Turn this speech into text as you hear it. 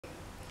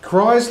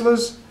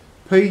Chrysler's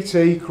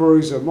PT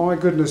Cruiser. My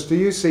goodness, do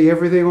you see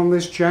everything on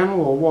this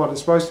channel or what?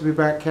 It's supposed to be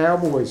about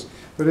cowboys,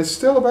 but it's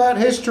still about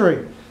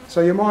history.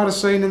 So you might have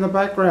seen in the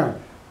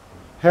background,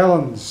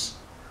 Helen's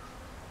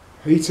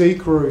PT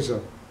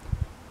Cruiser,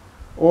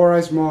 or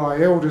as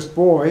my eldest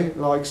boy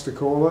likes to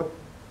call it,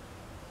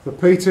 the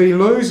PT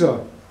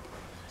Loser.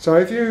 So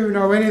if you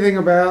know anything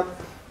about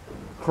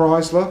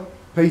Chrysler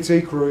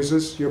PT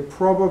Cruisers, you're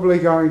probably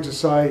going to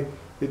say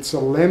it's a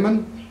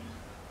lemon,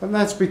 and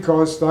that's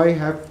because they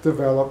have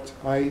developed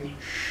a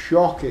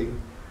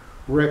shocking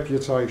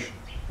reputation.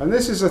 And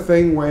this is a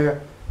thing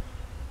where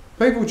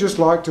people just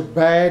like to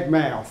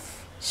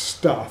badmouth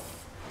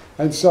stuff.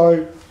 And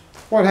so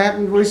what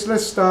happened was,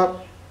 let's start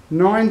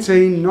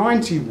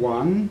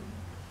 1991,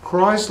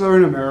 Chrysler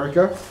in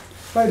America,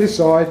 they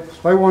decide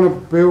they want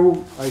to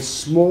build a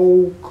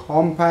small,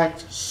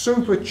 compact,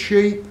 super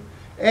cheap,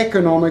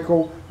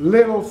 economical,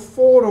 little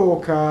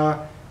four-door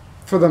car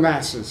for the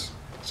masses.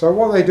 So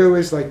what they do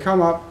is they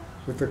come up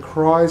with the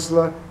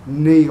Chrysler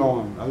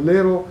Neon, a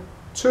little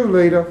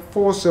 2-litre,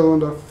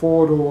 4-cylinder,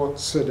 4-door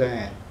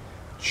sedan.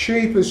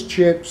 Cheap as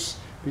chips,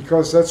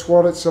 because that's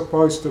what it's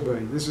supposed to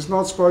be. This is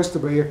not supposed to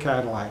be a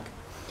Cadillac.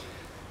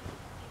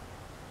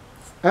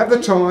 At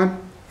the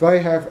time, they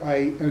have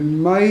an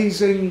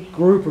amazing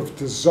group of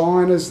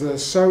designers that are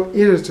so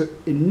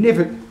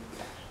innovative,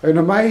 an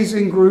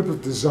amazing group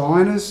of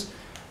designers,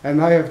 and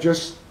they have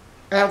just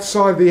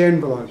outside the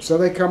envelope. So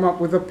they come up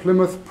with a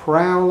Plymouth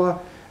Prowler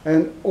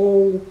and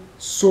all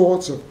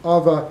sorts of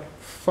other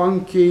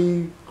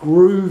funky,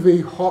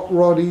 groovy, hot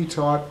roddy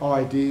type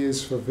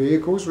ideas for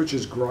vehicles, which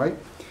is great.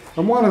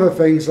 And one of the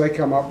things they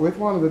come up with,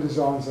 one of the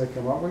designs they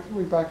come up with, can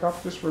we back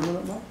up just for a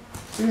minute, Mark,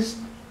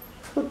 is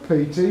the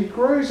PT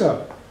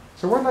Cruiser.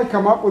 So when they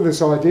come up with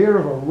this idea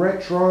of a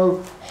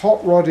retro,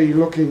 hot roddy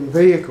looking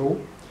vehicle,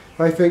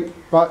 they think,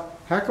 but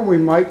how can we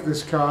make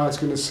this car that's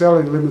going to sell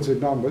in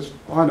limited numbers?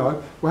 I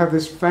know, we'll have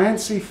this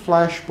fancy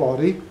flash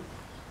body,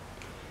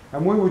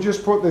 and we will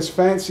just put this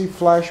fancy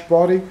flash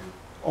body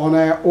on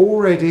our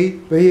already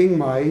being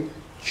made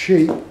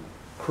cheap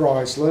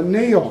Chrysler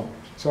Neon.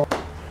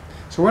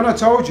 So when I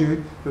told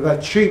you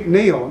that cheap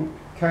Neon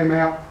came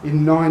out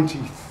in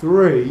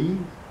 '93,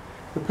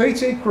 the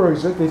PT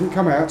Cruiser didn't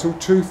come out till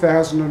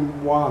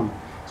 2001.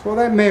 So what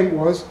that meant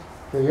was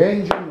the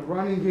engine, the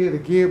running gear, the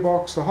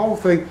gearbox, the whole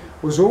thing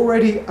was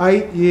already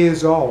 8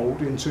 years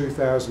old in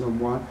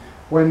 2001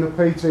 when the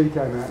PT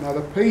came out. Now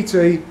the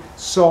PT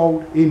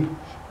sold in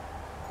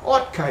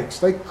hotcakes.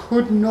 They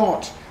could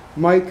not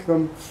make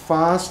them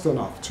fast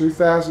enough.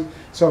 2000.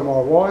 So my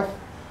wife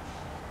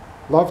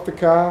loved the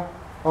car.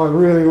 I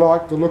really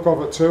liked the look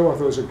of it too. I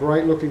thought it was a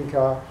great looking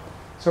car.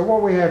 So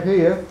what we have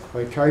here,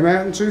 they came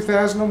out in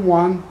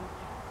 2001,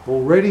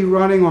 already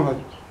running on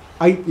an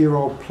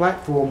 8-year-old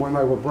platform when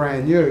they were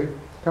brand new,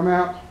 come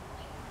out.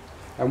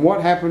 And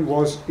what happened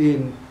was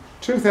in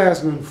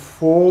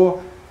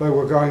 2004, they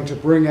were going to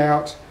bring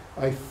out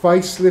a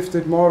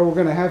facelifted model. We're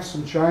going to have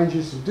some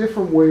changes, some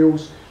different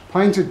wheels,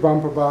 painted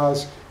bumper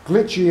bars,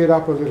 glitchy it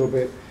up a little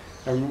bit.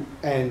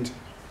 And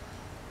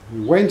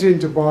we went in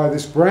to buy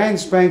this brand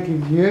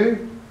spanking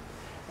new,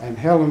 and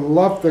Helen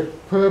loved the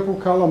purple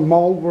colour,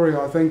 mulberry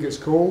I think it's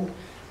called.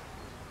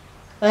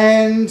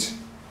 And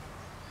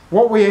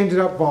what we ended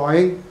up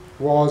buying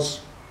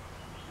was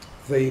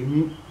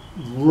the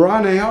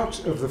run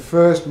out of the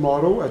first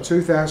model, a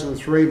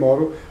 2003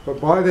 model,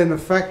 but by then the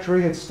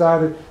factory had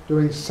started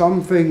doing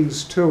some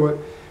things to it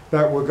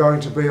that were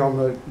going to be on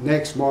the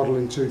next model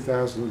in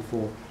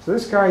 2004. So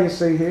this car you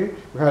see here,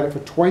 we've had it for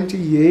 20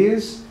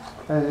 years,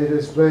 and it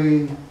has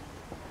been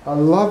a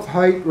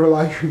love-hate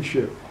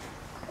relationship.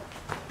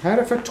 Had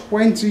it for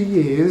 20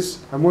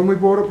 years, and when we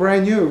bought it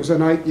brand new, it was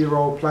an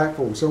 8-year-old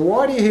platform. So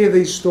why do you hear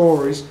these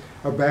stories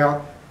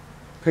about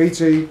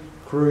PT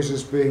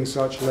Cruisers being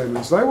such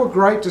lemons? They were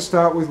great to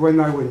start with when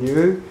they were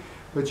new,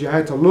 but you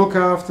had to look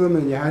after them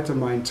and you had to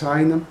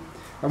maintain them.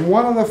 And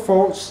one of the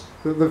faults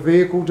that the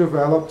vehicle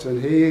developed,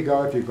 and here you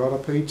go, if you've got a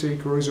PT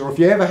Cruiser, or if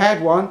you ever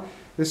had one,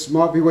 this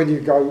might be when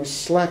you go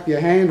slap your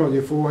hand on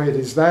your forehead,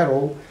 is that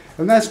all?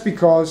 And that's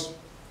because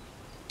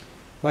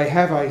they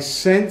have a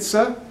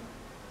sensor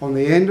on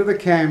the end of the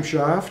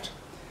camshaft,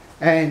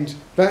 and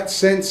that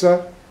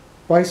sensor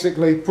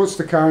basically puts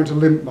the car into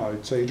limp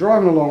mode. So you're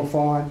driving along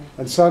fine,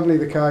 and suddenly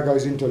the car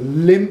goes into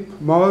limp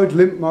mode.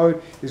 Limp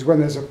mode is when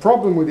there's a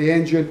problem with the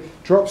engine,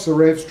 drops the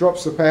revs,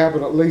 drops the power,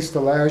 but at least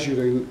allows you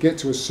to get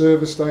to a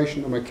service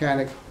station, a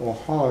mechanic, or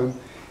home.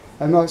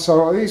 And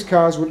so these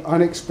cars would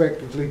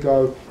unexpectedly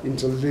go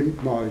into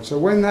limp mode. So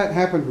when that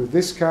happened with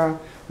this car,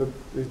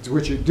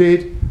 which it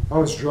did, I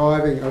was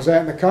driving, I was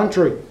out in the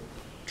country,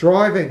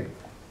 driving,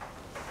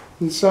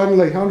 and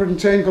suddenly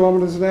 110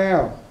 kilometers an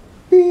hour,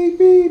 beep,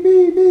 beep,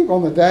 beep, beep,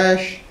 on the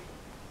dash,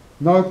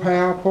 no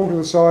power, pull to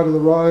the side of the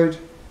road,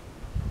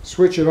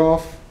 switch it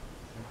off.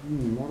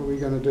 What are we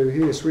going to do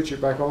here? Switch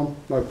it back on?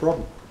 No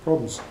problem.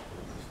 Problems.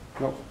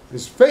 No,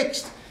 it's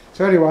fixed.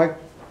 So anyway,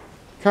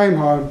 came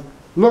home,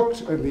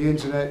 looked at the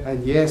internet,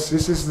 and yes,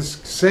 this is the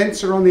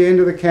sensor on the end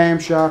of the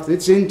camshaft.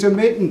 It's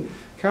intermittent.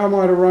 Car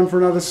might have run for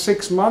another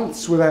 6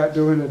 months without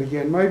doing it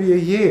again, maybe a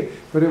year,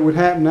 but it would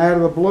happen out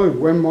of the blue.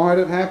 When might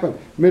it happen?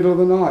 Middle of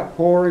the night,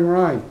 pouring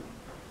rain.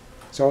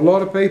 So a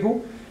lot of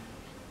people,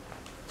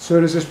 as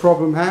soon as this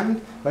problem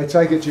happened, they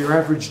take it to your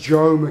average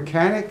Joe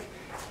mechanic.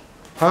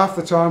 Half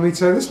the time he'd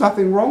say, there's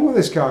nothing wrong with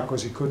this car,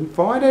 because he couldn't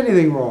find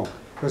anything wrong,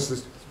 because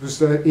it was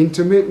the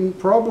intermittent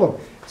problem.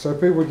 So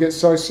people would get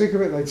so sick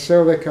of it, they'd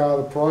sell their car,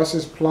 the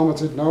prices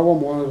plummeted, no one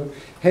wanted it.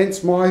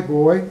 Hence my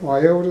boy,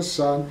 my eldest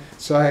son,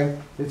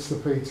 saying it's the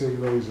PT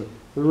Cruiser.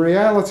 The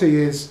reality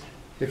is,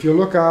 if you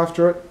look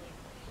after it,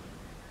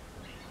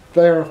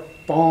 they're a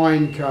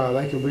fine car.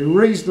 They can be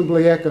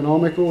reasonably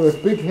economical. They're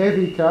a big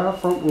heavy car,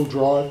 front wheel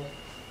drive.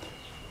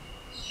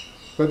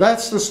 But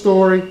that's the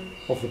story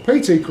of the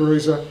PT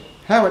Cruiser,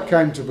 how it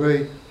came to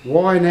be,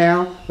 why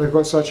now they've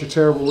got such a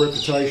terrible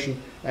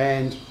reputation,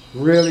 and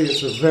really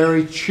it's a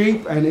very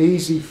cheap and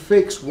easy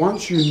fix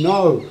once you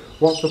know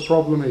what the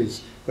problem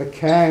is, the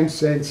cam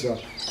sensor.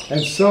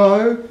 And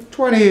so,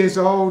 20 years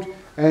old,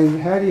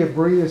 and how do you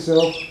bring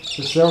yourself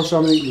to sell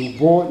something you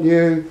bought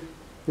new?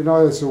 You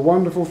know, it's a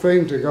wonderful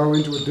thing to go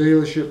into a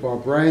dealership, buy a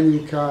brand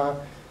new car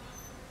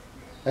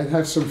and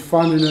have some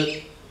fun in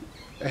it.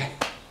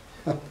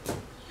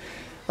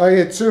 I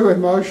get too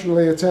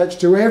emotionally attached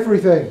to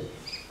everything.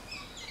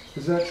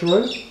 Is that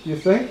true, you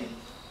think?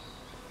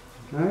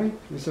 No?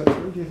 Is that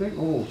true, do you think?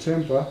 Oh,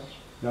 temper.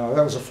 No,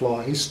 that was a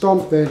fly. He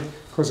stomped then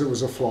because it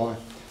was a fly.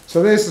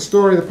 So there's the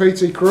story of the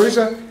PT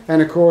Cruiser,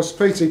 and of course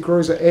PT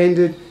Cruiser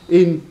ended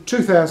in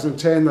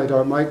 2010. They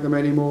don't make them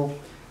anymore,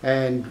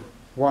 and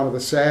one of the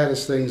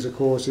saddest things, of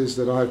course, is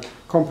that I have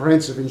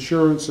comprehensive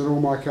insurance in all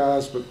my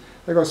cars, but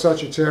they got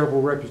such a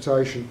terrible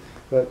reputation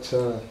that...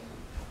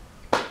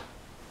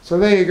 So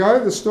there you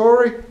go, the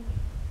story.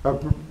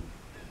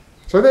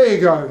 So there you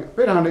go, a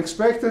bit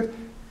unexpected.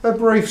 A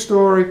brief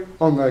story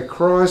on the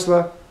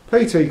Chrysler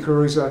PT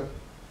Cruiser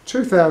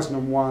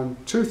 2001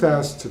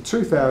 2000 to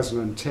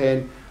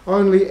 2010.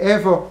 Only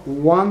ever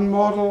one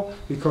model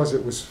because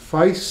it was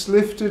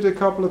facelifted a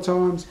couple of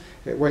times.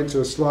 It went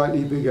to a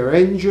slightly bigger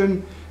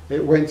engine.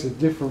 It went to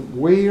different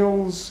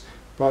wheels,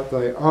 but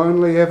they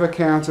only ever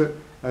count it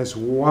as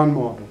one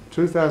model.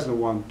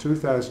 2001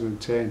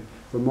 2010,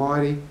 the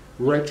mighty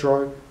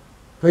retro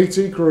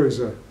PT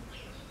Cruiser.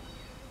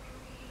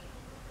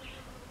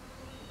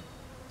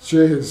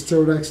 Cheers,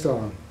 till next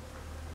time.